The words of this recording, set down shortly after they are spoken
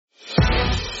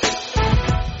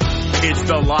It's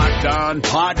the Locked On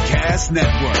Podcast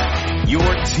Network,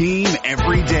 your team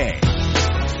every day.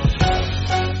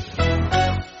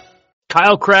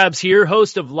 Kyle Krabs here,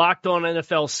 host of Locked On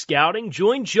NFL Scouting.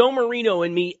 Join Joe Marino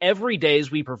and me every day as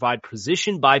we provide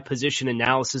position-by-position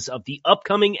analysis of the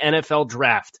upcoming NFL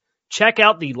Draft. Check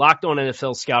out the Locked On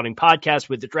NFL Scouting podcast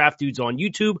with the Draft Dudes on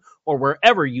YouTube or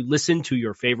wherever you listen to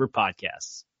your favorite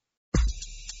podcasts.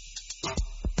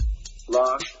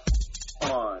 Locked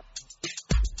On.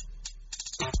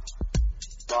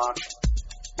 Locked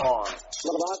On.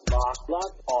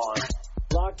 Locked On.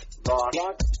 Locked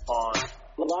On.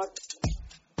 Locked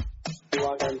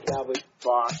On Cowboys.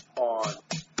 Locked On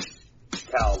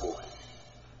Cowboys.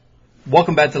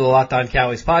 Welcome back to the Locked On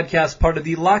Cowboys podcast, part of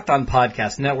the Locked On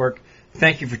Podcast Network.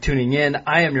 Thank you for tuning in.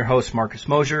 I am your host, Marcus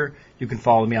Mosher. You can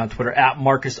follow me on Twitter at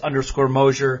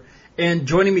Marcus_Mosher. And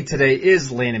joining me today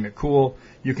is Landon McCool.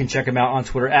 You can check him out on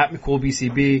Twitter at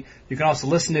McCoolBCB. You can also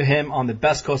listen to him on the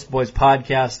Best Coast Boys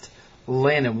podcast.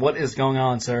 Landon, what is going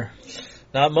on, sir?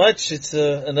 Not much. It's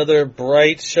another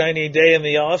bright, shiny day in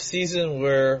the off season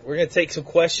where we're going to take some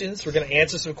questions. We're going to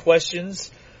answer some questions.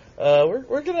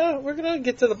 We're gonna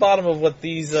get to the bottom of what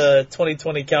these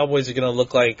 2020 Cowboys are going to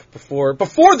look like before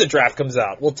the draft comes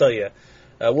out. We'll tell you.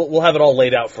 We'll have it all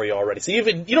laid out for you already. So you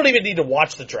don't even need to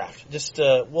watch the draft. Just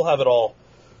we'll have it all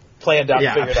planned out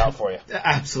and figured out for you.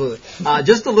 Absolutely.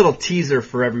 Just a little teaser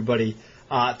for everybody.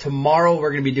 Tomorrow we're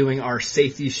going to be doing our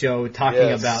safety show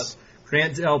talking about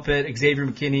Grant Delpit, Xavier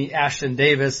McKinney, Ashton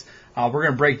Davis. We're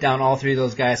going to break down all three of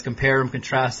those guys, compare them,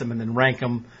 contrast them, and then rank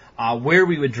them where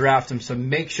we would draft them. So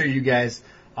make sure you guys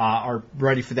are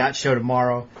ready for that show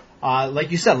tomorrow.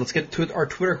 Like you said, let's get to our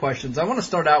Twitter questions. I want to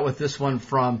start out with this one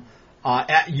from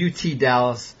at UT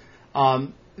Dallas.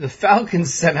 The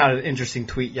Falcons sent out an interesting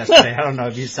tweet yesterday. I don't know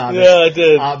if you saw this. Yeah, I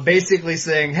did. Basically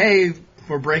saying, hey,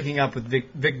 we're breaking up with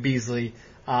Vic Beasley,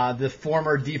 the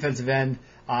former defensive end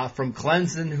from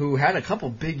Clemson who had a couple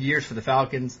big years for the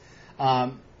Falcons.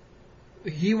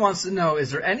 He wants to know,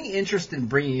 is there any interest in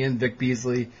bringing in Vic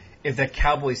Beasley if the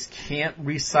Cowboys can't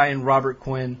re-sign Robert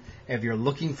Quinn? If you're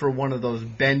looking for one of those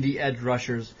bendy edge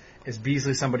rushers, is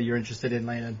Beasley somebody you're interested in,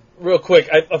 Landon? Real quick,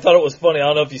 I thought it was funny. I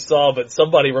don't know if you saw, but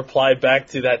somebody replied back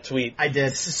to that tweet. I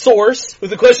did. Source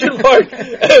with a question mark,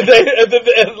 and then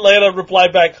Atlanta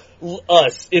replied back,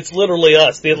 us. It's literally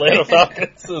us, the Atlanta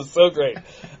Falcons. It was so great.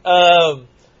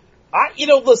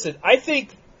 Listen, I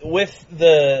think with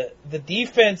the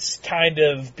defense kind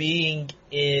of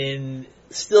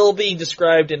still being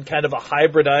described in kind of a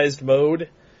hybridized mode,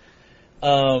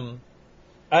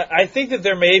 I think that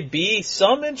there may be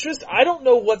some interest. I don't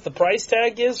know what the price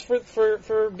tag is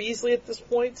for Beasley at this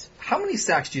point. How many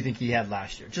sacks do you think he had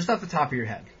last year, just off the top of your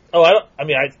head? Oh,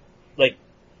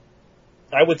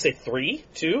 I would say 3,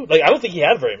 2. I don't think he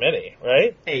had very many,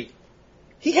 right? 8.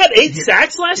 He had 8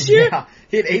 sacks last year? Yeah,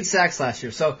 he had 8 sacks last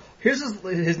year. So here's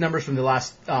his numbers from the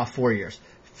last 4 years.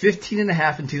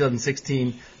 15.5 in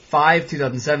 2016, 5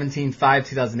 2017, 5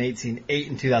 2018, 8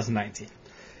 in 2019.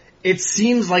 It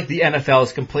seems like the NFL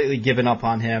has completely given up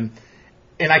on him.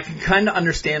 And I can kind of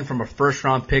understand from a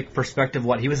first-round pick perspective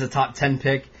he was a top 10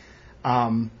 pick.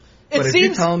 But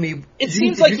you're telling me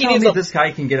this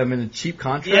guy can get him in a cheap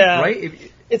contract,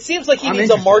 right? It seems like he needs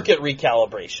a market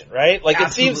recalibration, right?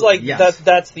 It seems like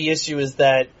that's the issue is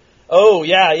that,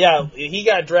 he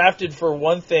got drafted for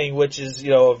one thing, which is,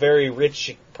 a very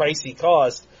rich, pricey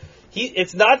cost.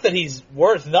 It's not that he's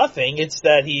worth nothing, it's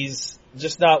that he's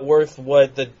just not worth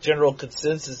what the general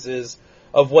consensus is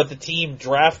of what the team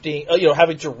drafting,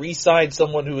 having to re-sign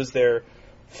someone who is their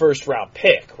first round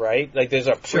pick, right? There's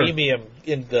a premium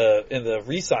in the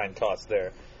re-sign cost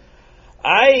there.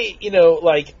 I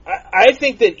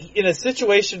think that in a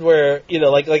situation where,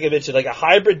 like I mentioned, a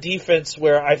hybrid defense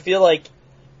where I feel like,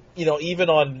 even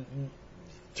on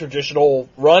traditional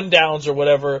rundowns or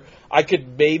whatever, I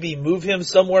could maybe move him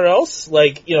somewhere else,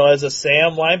 as a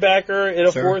Sam linebacker in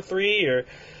a 4-3 or,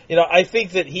 I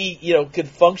think that he, could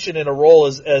function in a role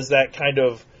as that kind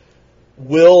of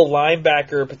will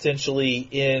linebacker potentially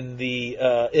in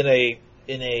a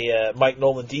Mike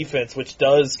Nolan defense, which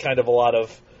does kind of a lot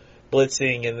of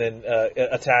blitzing and then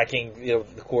attacking,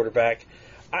 the quarterback.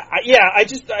 I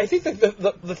think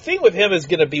that the thing with him is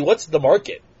going to be what's the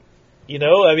market.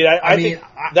 I think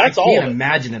that's all. I can't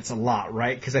imagine it's a lot,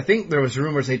 right? Because I think there was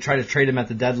rumors they tried to trade him at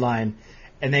the deadline,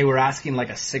 and they were asking a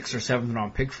 6th or 7th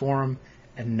round pick for him,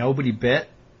 and nobody bit.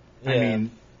 Yeah.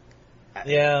 I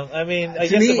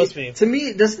guess it must be. To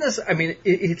me, doesn't this?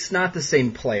 It's not the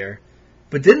same player,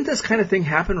 but didn't this kind of thing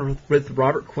happen with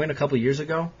Robert Quinn a couple of years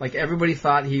ago? Everybody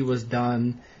thought he was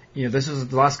done. This was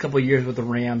the last couple of years with the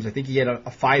Rams. I think he had a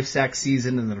 5-sack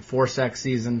season and then a 4-sack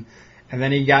season. and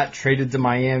then he got traded to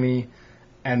Miami,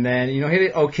 and then, he had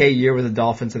an okay year with the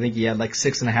Dolphins. I think he had like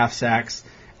 6.5 sacks,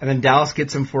 and then Dallas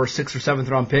gets him for a 6th or 7th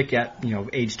round pick at,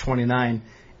 age 29,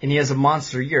 and he has a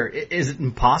monster year. Is it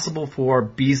impossible for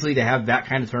Beasley to have that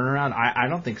kind of turnaround? I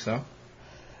don't think so.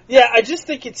 Yeah, I just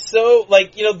think it's so,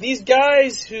 these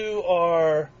guys who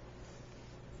are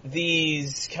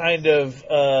these kind of,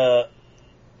 the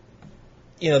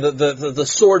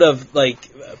sort of,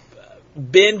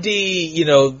 bendy,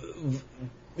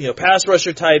 pass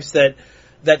rusher types that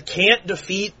can't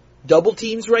defeat double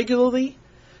teams regularly.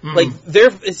 Mm-hmm.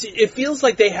 It feels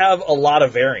like they have a lot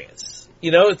of variance.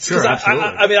 Sure,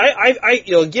 absolutely.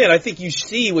 I think you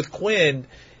see with Quinn,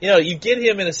 you get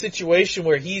him in a situation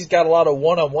where he's got a lot of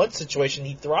one-on-one situation,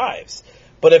 he thrives.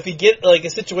 But if you get a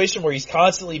situation where he's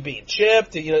constantly being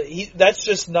chipped, that's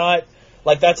just not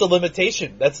that's a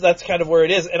limitation. That's kind of where it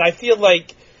is, and I feel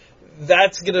like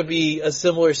that's going to be a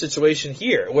similar situation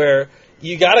here, where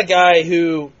you got a guy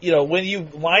who, when you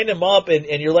line him up and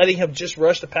you're letting him just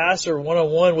rush the passer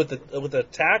one-on-one with the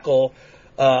tackle,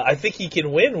 I think he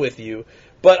can win with you.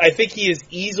 But I think he is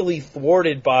easily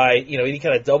thwarted by, any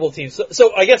kind of double team.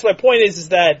 So I guess my point is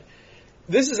that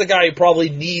this is a guy who probably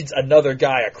needs another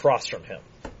guy across from him.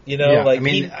 He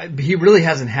really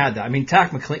hasn't had that.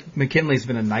 Takk McKinley's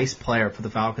been a nice player for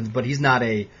the Falcons, but he's not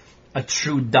a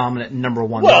true dominant number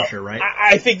one rusher, right?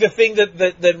 I think the thing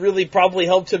that really probably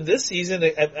helped him this season,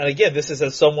 and again, this is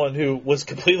as someone who was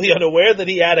completely unaware that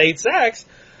he had 8 sacks.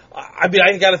 I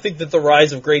got to think that the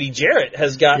rise of Grady Jarrett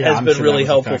has been really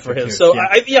helpful for him. Too. So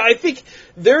I think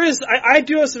there is. I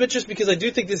do have some interest because I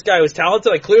do think this guy was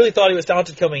talented. I clearly thought he was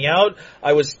talented coming out.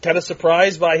 I was kind of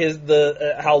surprised by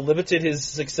how limited his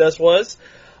success was.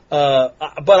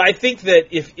 But I think that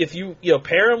if you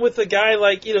pair him with a guy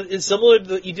it's similar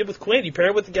to what you did with Quinn. You pair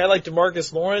him with a guy like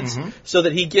DeMarcus Lawrence so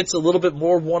that he gets a little bit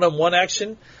more one-on-one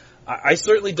action. I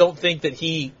certainly don't think that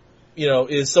he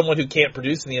is someone who can't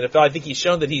produce in the NFL. I think he's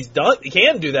shown that he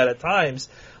can do that at times.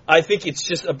 I think it's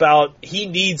just about he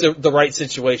needs the right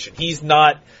situation. He's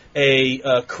not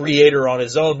a creator on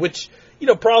his own, which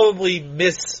probably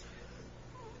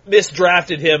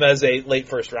misdrafted him as a late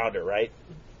first rounder, right?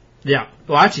 Yeah.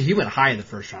 Well, actually, he went high in the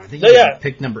first round. I think he was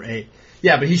pick number 8.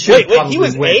 Yeah, but he should probably he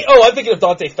was win. 8? Oh, I'm thinking of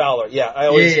Dante Fowler.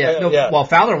 Yeah. Well,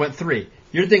 Fowler went 3.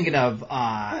 You're thinking of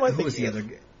who was the other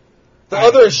guy? The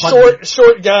other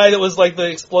short guy that was the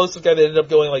explosive guy that ended up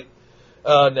going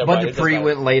never Bud mind. Dupree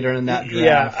went later in that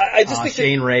draft. Yeah, I just think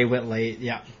Shane Ray went late.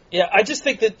 Yeah. Yeah, I just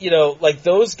think that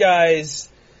those guys,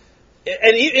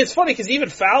 and it's funny because even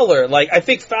Fowler, I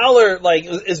think Fowler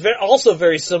is also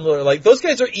very similar. Those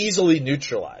guys are easily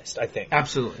neutralized. I think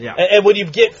absolutely. Yeah. And when you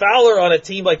get Fowler on a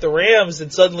team like the Rams,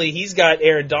 and suddenly he's got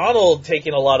Aaron Donald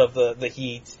taking a lot of the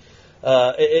heat.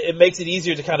 It makes it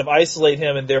easier to kind of isolate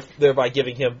him and thereby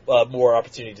giving him more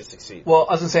opportunity to succeed. Well,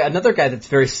 I was going to say, another guy that's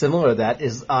very similar to that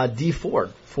is Dee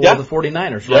Ford for the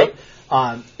 49ers, right?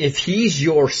 Yep. If he's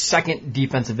your second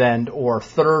defensive end or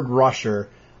third rusher,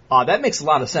 that makes a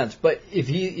lot of sense. But if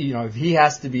he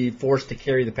has to be forced to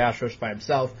carry the pass rush by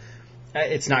himself,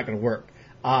 it's not going to work.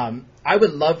 I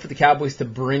would love for the Cowboys to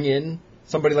bring in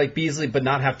somebody like Beasley, but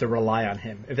not have to rely on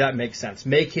him, if that makes sense.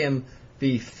 Make him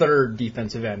the third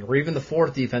defensive end or even the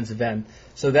fourth defensive end.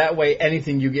 So that way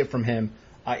anything you get from him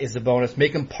is a bonus.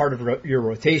 Make him part of your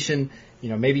rotation.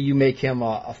 Maybe you make him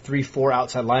a 3-4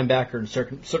 outside linebacker in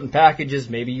certain packages.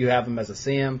 Maybe you have him as a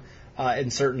Sam in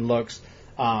certain looks.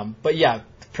 But yeah,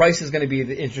 price is going to be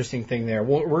the interesting thing there.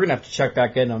 We're going to have to check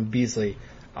back in on Beasley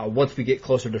once we get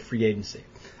closer to free agency.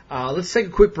 Let's take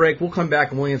a quick break. We'll come back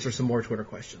and we'll answer some more Twitter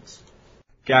questions.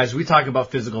 Guys, we talk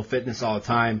about physical fitness all the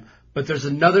time. But there's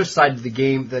another side to the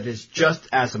game that is just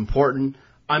as important.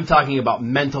 I'm talking about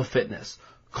mental fitness.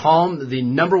 Calm, the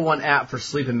 #1 app for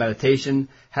sleep and meditation,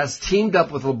 has teamed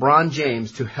up with LeBron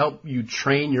James to help you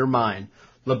train your mind.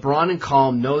 LeBron and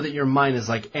Calm know that your mind is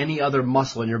like any other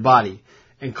muscle in your body.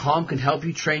 And Calm can help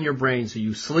you train your brain so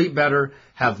you sleep better,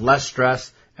 have less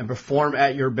stress, and perform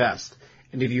at your best.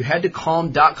 And if you head to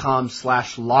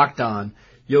calm.com/lockedon,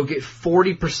 you'll get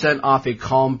 40% off a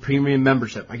Calm premium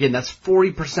membership. Again, that's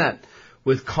 40%.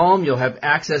 With Calm, you'll have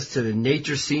access to the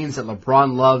nature scenes that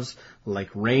LeBron loves, like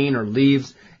rain or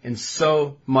leaves, and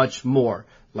so much more,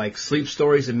 like sleep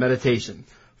stories and meditation.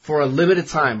 For a limited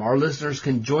time, our listeners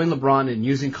can join LeBron in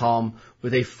using Calm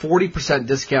with a 40%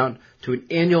 discount to an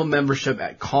annual membership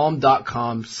at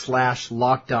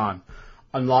calm.com/lockedon.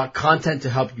 Unlock content to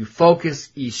help you focus,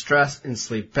 ease stress, and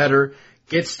sleep better.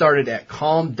 Get started at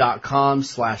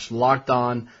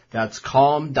calm.com/lockedon. That's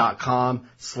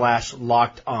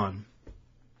calm.com/lockedon.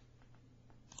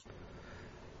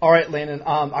 All right, Landon,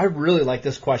 I really like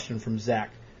this question from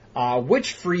Zach.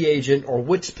 which free agent or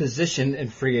which position in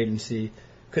free agency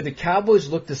could the Cowboys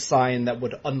look to sign that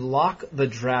would unlock the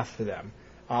draft for them?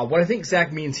 What I think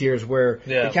Zach means here is where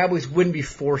the Cowboys wouldn't be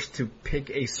forced to pick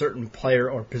a certain player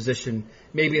or position,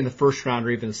 maybe in the first round or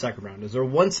even the second round. Is there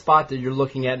one spot that you're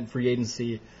looking at in free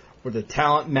agency where the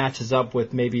talent matches up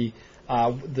with maybe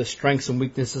the strengths and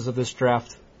weaknesses of this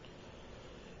draft?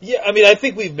 Yeah, I mean, I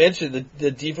think we've mentioned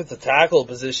the defensive tackle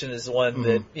position is one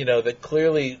that, that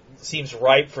clearly seems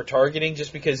ripe for targeting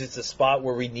just because it's a spot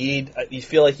where you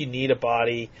feel like you need a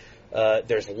body.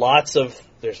 There's lots of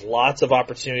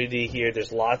opportunity here.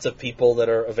 There's lots of people that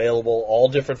are available, all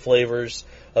different flavors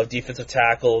of defensive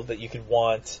tackle that you can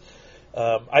want.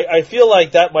 I feel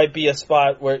like that might be a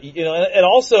spot where, and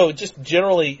also just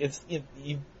generally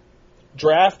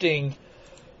drafting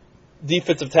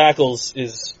defensive tackles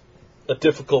is a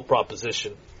difficult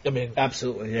proposition. I mean,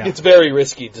 absolutely, yeah. It's very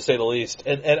risky to say the least.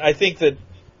 And I think that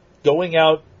going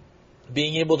out,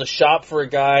 being able to shop for a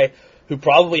guy who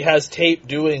probably has tape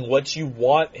doing what you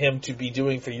want him to be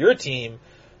doing for your team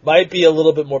might be a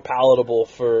little bit more palatable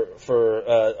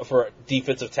for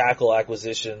defensive tackle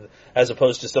acquisition as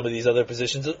opposed to some of these other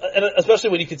positions, and especially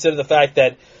when you consider the fact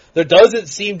that there doesn't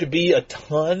seem to be a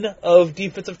ton of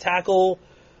defensive tackle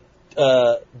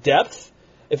depth.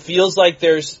 It feels like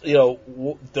there's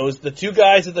the two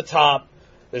guys at the top.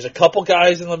 There's a couple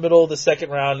guys in the middle of the second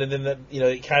round, and then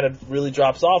it kind of really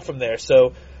drops off from there.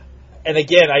 So. And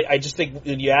again, I just think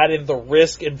when you add in the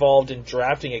risk involved in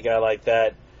drafting a guy like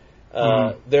that,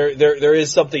 there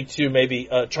is something to maybe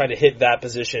trying to hit that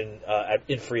position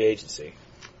in free agency.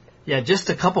 Yeah, just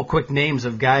a couple quick names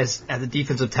of guys at the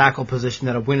defensive tackle position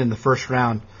that have won in the first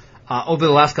round. Over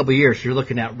the last couple of years, you're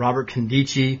looking at Robert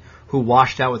Kondichi, who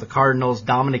washed out with the Cardinals,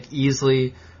 Dominic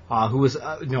Easley, who was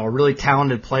a really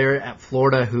talented player at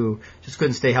Florida who just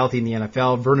couldn't stay healthy in the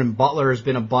NFL. Vernon Butler has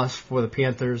been a bust for the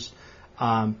Panthers.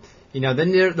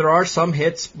 Then there are some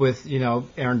hits with,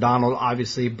 Aaron Donald,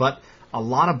 obviously, but a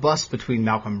lot of busts between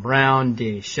Malcolm Brown,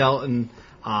 Danny Shelton,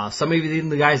 some of even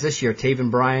the guys this year,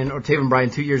 Taven Bryan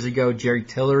 2 years ago, Jerry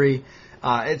Tillery.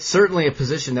 It's certainly a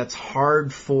position that's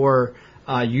hard for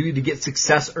you to get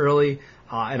success early,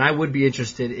 and I would be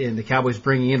interested in the Cowboys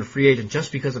bringing in a free agent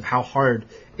just because of how hard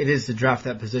it is to draft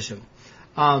that position.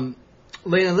 Lena,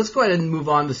 let's go ahead and move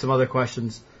on to some other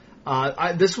questions.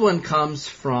 This one comes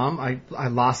from, I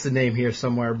lost the name here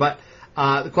somewhere, but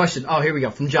the question, here we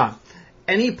go, from John.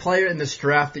 Any player in this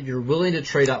draft that you're willing to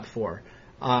trade up for?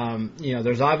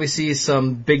 There's obviously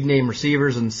some big-name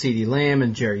receivers in CeeDee Lamb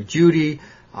and Jerry Jeudy.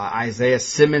 Isaiah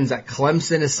Simmons at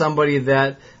Clemson is somebody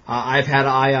that I've had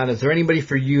an eye on. Is there anybody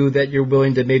for you that you're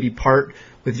willing to maybe part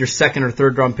with your second or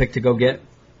third round pick to go get?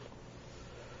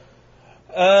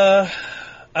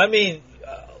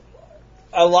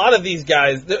 A lot of these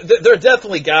guys, they're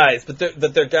definitely guys, but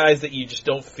they're guys that you just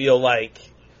don't feel like,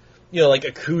 like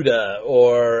Okudah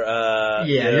or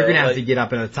you're gonna have to get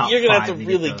up in the top. You're gonna have to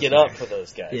really get up for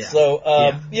those guys. Yeah. So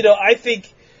I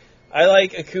think I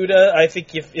like Okudah. I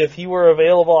think if he were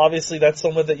available, obviously that's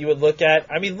someone that you would look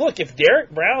at. I mean, look, if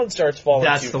Derek Brown starts falling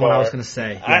that's too the far, one I was gonna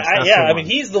say. Yes,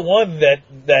 he's the one that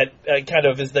kind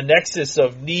of is the nexus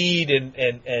of need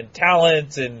and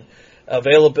talent and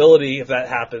availability if that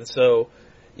happens. So.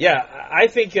 Yeah, I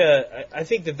think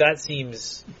that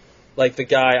seems like the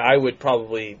guy I would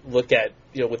probably look at,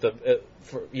 I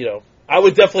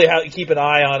would definitely keep an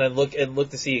eye on and look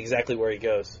to see exactly where he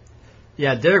goes.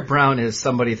 Yeah, Derek Brown is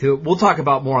somebody who we'll talk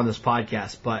about more on this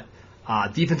podcast, but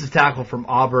defensive tackle from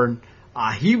Auburn,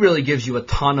 he really gives you a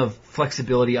ton of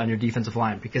flexibility on your defensive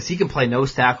line because he can play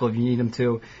nose tackle if you need him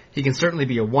to. He can certainly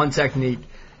be a one technique.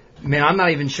 Man, I'm not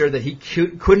even sure that he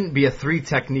couldn't be a three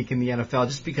technique in the NFL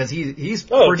just because he's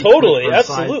pretty totally,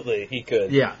 absolutely, he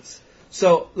could. Yeah.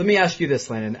 So let me ask you this,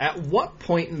 Landon. At what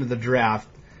point in the draft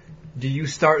do you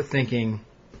start thinking,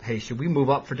 hey, should we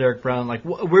move up for Derek Brown? Like,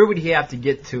 where would he have to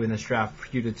get to in this draft for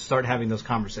you to start having those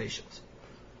conversations?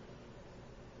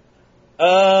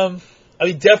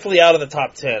 Definitely out of the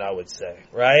top 10, I would say,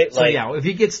 right? So, if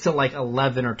he gets to,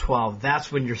 11 or 12,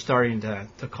 that's when you're starting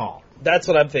to call. That's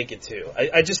what I'm thinking, too.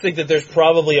 I just think that there's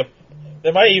probably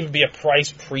there might even be a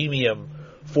price premium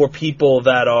for people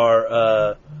that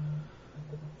are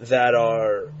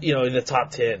in the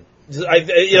top 10.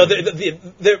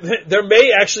 There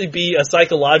may actually be a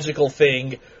psychological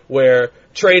thing where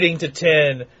trading to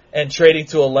 10 and trading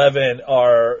to 11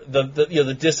 are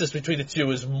the distance between the two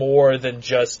is more than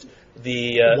just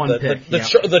the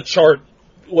chart,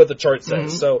 what the chart says. Mm-hmm.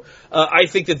 So I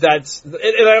think that's,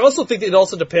 and I also think that it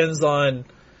also depends on.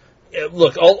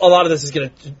 Look, a lot of this is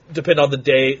going to depend on the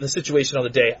day, the situation on the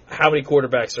day. How many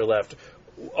quarterbacks are left?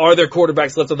 Are there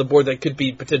quarterbacks left on the board that could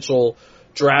be potential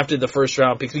drafted the first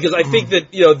round picks, because I think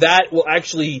that, that will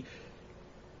actually,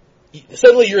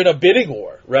 suddenly you're in a bidding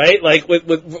war, right? Like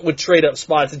with trade up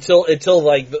spots until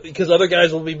because other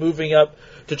guys will be moving up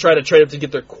to try to trade up to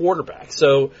get their quarterback.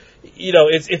 So,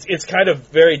 it's kind of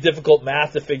very difficult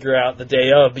math to figure out the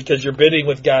day of, because you're bidding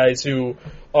with guys who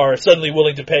are suddenly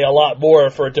willing to pay a lot more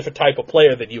for a different type of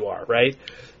player than you are, right?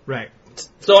 Right.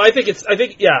 So I think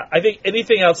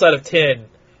anything outside of 10,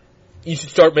 you should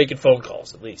start making phone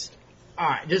calls at least. All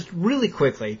right, just really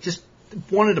quickly, just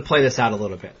wanted to play this out a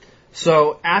little bit.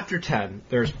 So after 10,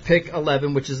 there's pick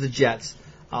 11, which is the Jets.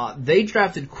 They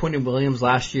drafted Quinnen Williams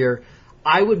last year.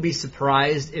 I would be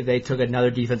surprised if they took another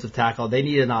defensive tackle. They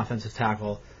need an offensive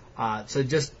tackle. So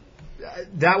just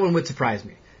that one would surprise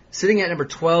me. Sitting at number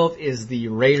 12 is the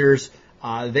Raiders.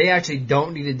 They actually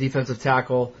don't need a defensive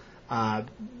tackle.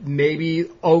 Maybe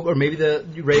the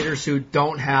Raiders, who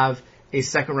don't have a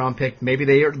second-round pick, maybe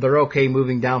they're okay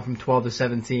moving down from 12 to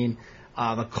 17.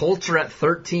 The Colts are at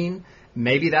 13.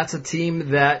 Maybe that's a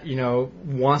team that,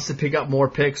 wants to pick up more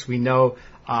picks. We know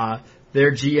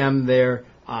their GM there,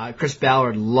 Chris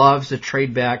Ballard, loves to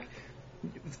trade back.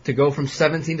 To go from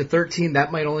 17 to 13,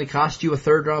 that might only cost you a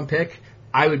third-round pick.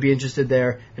 I would be interested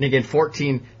there. And again,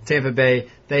 14, Tampa Bay,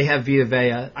 they have Vita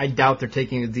Vea. I doubt they're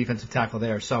taking a defensive tackle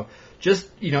there. So just,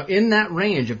 in that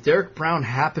range, if Derek Brown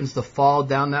happens to fall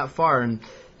down that far, and,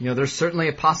 there's certainly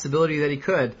a possibility that he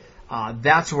could,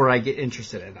 that's where I get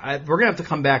interested in. We're going to have to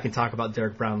come back and talk about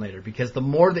Derek Brown later, because the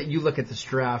more that you look at this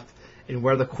draft and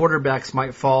where the quarterbacks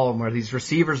might fall and where these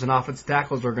receivers and offensive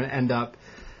tackles are going to end up,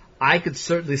 I could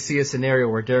certainly see a scenario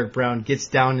where Derek Brown gets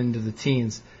down into the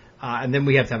teens, and then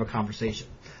we have to have a conversation.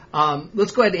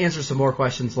 Let's go ahead and answer some more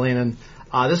questions, Landon.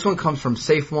 This one comes from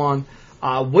Safe1.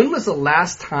 When was the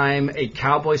last time a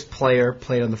Cowboys player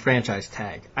played on the franchise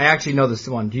tag? I actually know this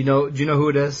one. Do you know who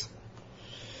it is?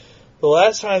 The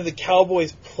last time the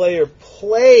Cowboys player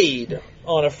played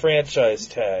on a franchise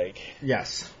tag.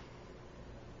 Yes.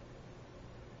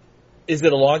 Is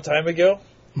it a long time ago?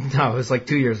 No, it was like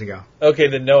 2 years ago. Okay,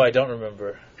 then no, I don't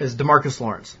remember. It's DeMarcus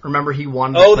Lawrence. Remember, he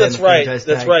wanted to play on the franchise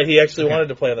tag? That's right. He actually wanted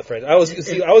to play on the franchise. I was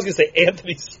going to say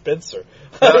Anthony Spencer.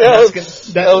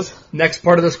 That was next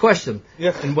part of this question.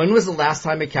 Yeah. And when was the last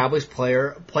time a Cowboys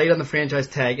player played on the franchise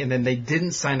tag and then they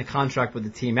didn't sign a contract with the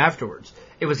team afterwards?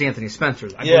 It was Anthony Spencer.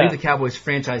 I believe the Cowboys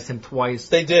franchised him twice.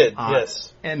 They did,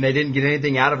 yes. And they didn't get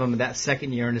anything out of him in that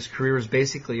second year, and his career was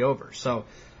basically over. So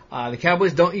the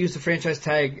Cowboys don't use the franchise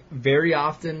tag very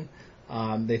often.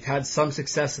 They've had some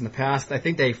success in the past. I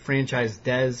think they franchised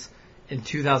Dez in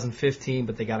 2015,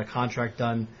 but they got a contract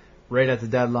done right at the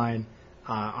deadline.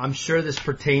 I'm sure this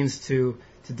pertains to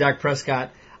Dak Prescott.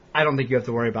 I don't think you have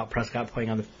to worry about Prescott playing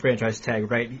on the franchise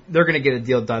tag, right? They're going to get a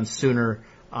deal done sooner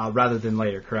rather than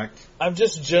later, correct? I'm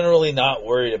just generally not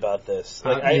worried about this.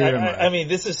 I mean,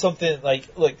 this is something like,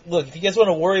 look, if you guys want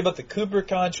to worry about the Cooper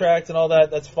contract and all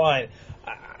that, that's fine.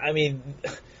 I mean,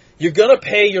 you're going to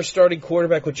pay your starting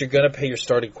quarterback what you're going to pay your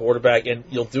starting quarterback, and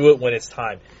you'll do it when it's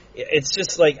time. It's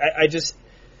just like,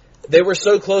 they were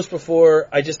so close before,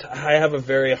 I have a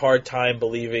very hard time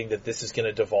believing that this is going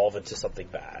to devolve into something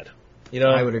bad.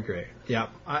 I would agree. Yeah.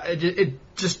 It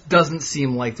just doesn't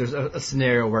seem like there's a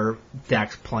scenario where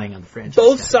Dak's playing on the franchise.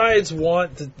 Both sides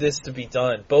want this to be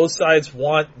done. Both sides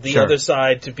want the other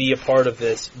side to be a part of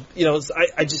this.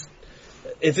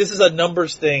 If this is a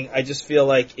numbers thing, I just feel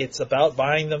like it's about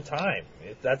buying them time.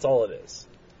 That's all it is.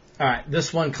 All right.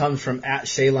 This one comes from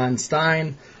 @Shaylon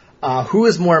Stein. Who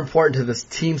is more important to this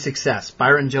team success,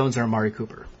 Byron Jones or Amari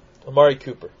Cooper? Amari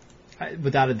Cooper.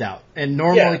 Without a doubt. And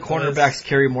normally cornerbacks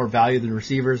carry more value than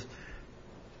receivers.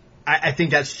 I think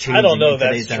that's changing. I don't know in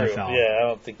today's that's true. NFL. Yeah, I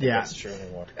don't think that's true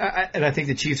anymore. And I think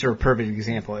the Chiefs are a perfect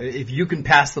example. If you can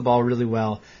pass the ball really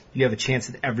well, you have a chance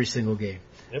at every single game.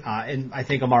 Yep. And I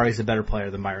think Amari's a better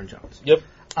player than Byron Jones. Yep.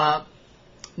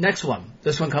 Next one.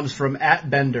 This one comes from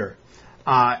 @Bender.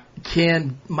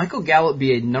 Can Michael Gallup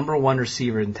be a number one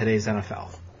receiver in today's NFL?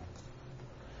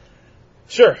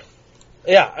 Sure.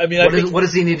 Yeah, I mean, what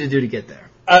does he need to do to get there?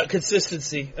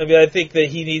 Consistency. I mean, I think that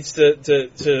he needs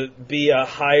to be a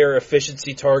higher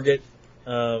efficiency target,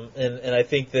 and I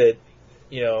think that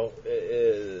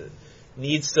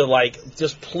needs to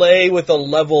just play with a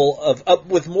level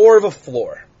with more of a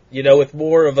floor, with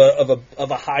more of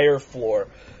a higher floor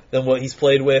than what he's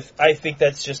played with. I think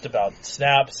that's just about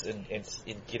snaps and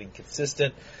getting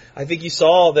consistent. I think you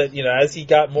saw that as he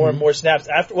got more and more snaps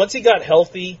once he got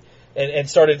healthy. And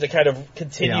started to kind of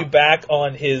continue back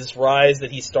on his rise that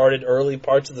he started early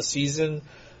parts of the season.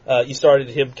 You started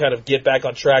him kind of get back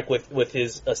on track with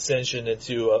his ascension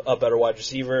into a better wide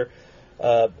receiver.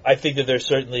 I think that there's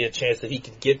certainly a chance that he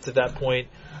could get to that point.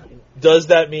 Does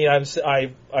that mean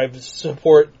I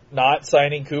support not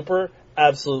signing Cooper?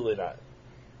 Absolutely not.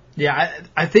 Yeah,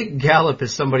 I think Gallup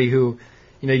is somebody who,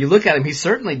 you look at him, he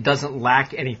certainly doesn't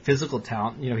lack any physical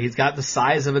talent. He's got the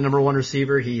size of a number one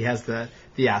receiver. He has the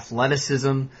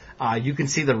athleticism. You can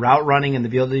see the route running and the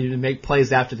ability to make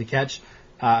plays after the catch.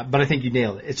 But I think you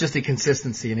nailed it. It's just the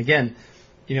consistency. And again,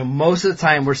 most of the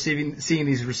time we're seeing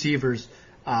these receivers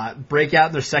break out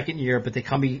in their second year, but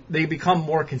they become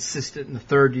more consistent in the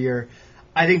third year.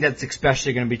 I think that's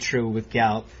especially going to be true with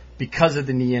Gallup because of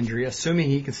the knee injury. Assuming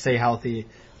he can stay healthy,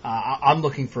 I'm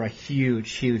looking for a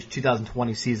huge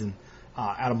 2020 season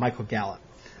out of Michael Gallup.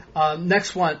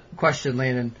 Next question,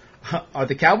 Landon. Are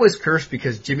the Cowboys cursed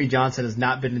because Jimmy Johnson has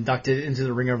not been inducted into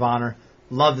the Ring of Honor?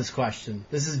 Love this question.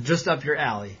 This is just up your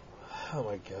alley. Oh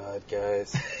my God,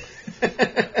 guys.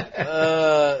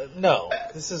 No.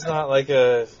 This is not like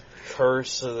a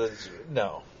curse of the...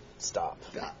 No. Stop.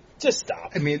 Just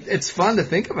stop. I mean, it's fun to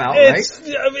think about, right?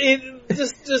 I mean,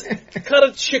 just cut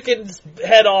a chicken's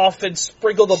head off and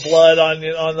sprinkle the blood on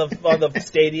the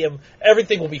stadium.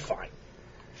 Everything will be fine.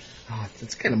 Oh,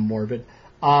 it's kind of morbid.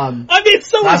 I mean,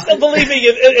 so is believing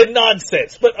in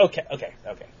nonsense, but okay.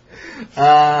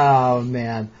 Oh,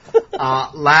 man.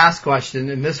 Last question,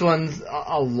 and this one's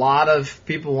a lot of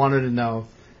people wanted to know.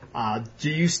 Do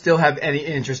you still have any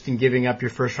interest in giving up your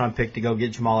first-round pick to go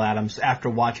get Jamal Adams after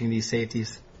watching these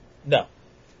safeties? No.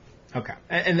 Okay.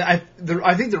 And I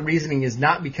think the reasoning is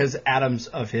not because Adams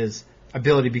of his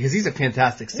ability, because he's a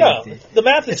fantastic safety. No, the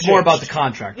math is It's more about the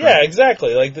contract. Right? Yeah,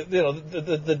 exactly. Like,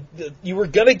 you were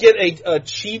going to get a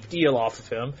cheap deal off of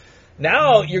him.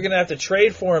 Now you're going to have to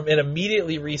trade for him and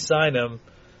immediately re-sign him.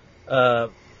 I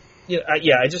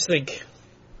just think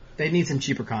they need some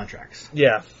cheaper contracts.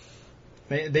 Yeah.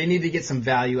 They need to get some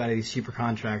value out of these cheaper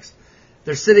contracts.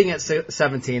 They're sitting at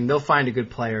 17. They'll find a good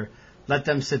player. Let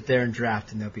them sit there and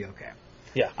draft, and they'll be okay.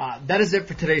 Yeah. That is it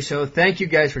for today's show. Thank you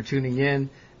guys for tuning in.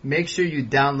 Make sure you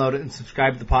download it and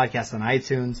subscribe to the podcast on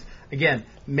iTunes. Again,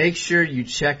 make sure you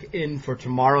check in for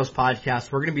tomorrow's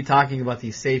podcast. We're going to be talking about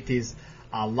these safeties.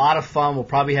 A lot of fun. We'll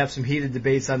probably have some heated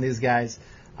debates on these guys.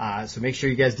 So make sure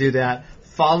you guys do that.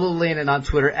 Follow Landon on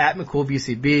Twitter at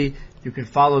McCoolBCB. You can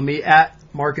follow me at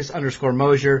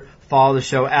Marcus_Mosier. Follow the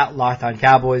show at Locked On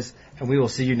Cowboys. And we will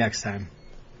see you next time.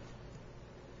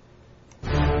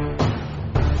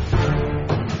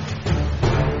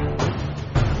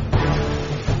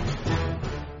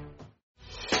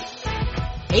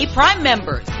 Hey, Prime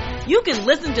members, you can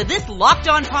listen to this Locked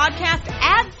On podcast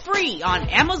ad-free on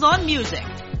Amazon Music.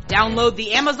 Download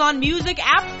the Amazon Music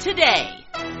app today.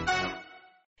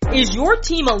 Is your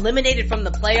team eliminated from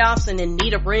the playoffs and in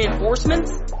need of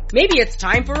reinforcements? Maybe it's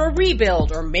time for a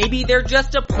rebuild, or maybe they're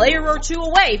just a player or two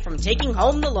away from taking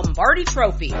home the Lombardi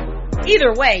Trophy.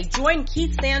 Either way, join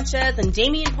Keith Sanchez and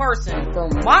Damian Parson for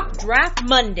Mock Draft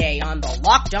Monday on the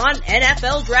Locked On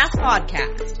NFL Draft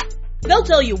Podcast. They'll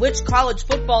tell you which college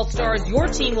football stars your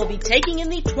team will be taking in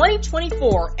the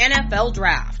 2024 NFL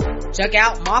Draft. Check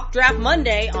out Mock Draft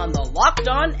Monday on the Locked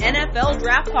On NFL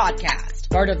Draft Podcast,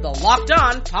 part of the Locked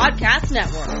On Podcast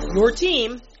Network. Your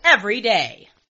team every day.